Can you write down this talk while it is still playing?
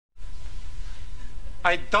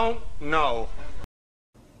I don't know.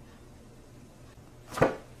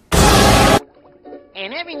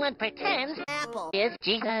 And everyone pretends Apple is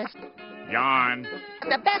Jesus. Yawn.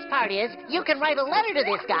 The best part is, you can write a letter to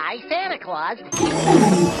this guy, Santa Claus,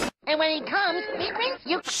 and when he comes, he brings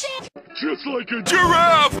you shit. Just like a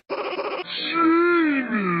giraffe!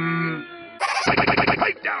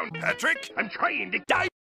 Pipe down, Patrick! I'm trying to die!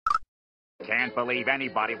 Can't believe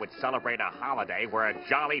anybody would celebrate a holiday where a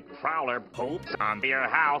jolly prowler poops on your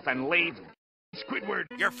house and leaves. Squidward,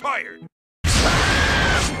 you're fired!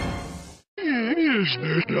 Is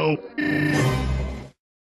there no...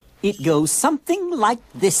 It goes something like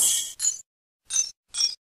this.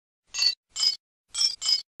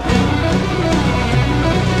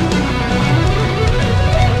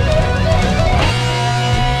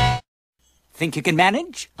 Think you can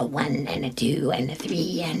manage? A 1 and a 2 and a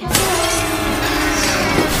 3 and a...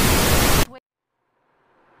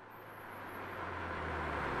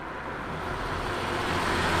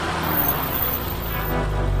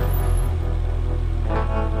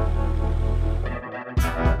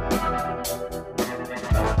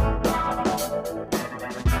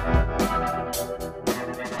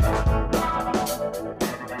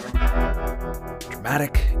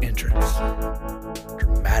 Dramatic entrance.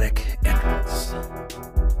 Dramatic entrance.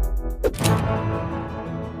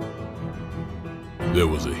 There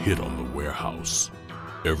was a hit on the warehouse.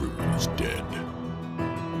 Everyone is dead.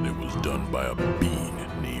 And it was done by a bean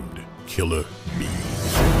named Killer Bee.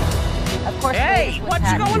 Of course, hey,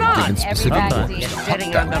 what's going on? Everybody You're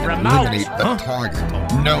sitting on the remote. Eliminate the target.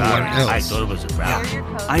 No one else. I thought it was a trap.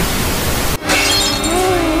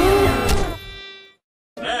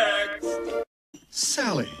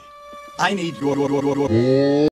 Sally, I need your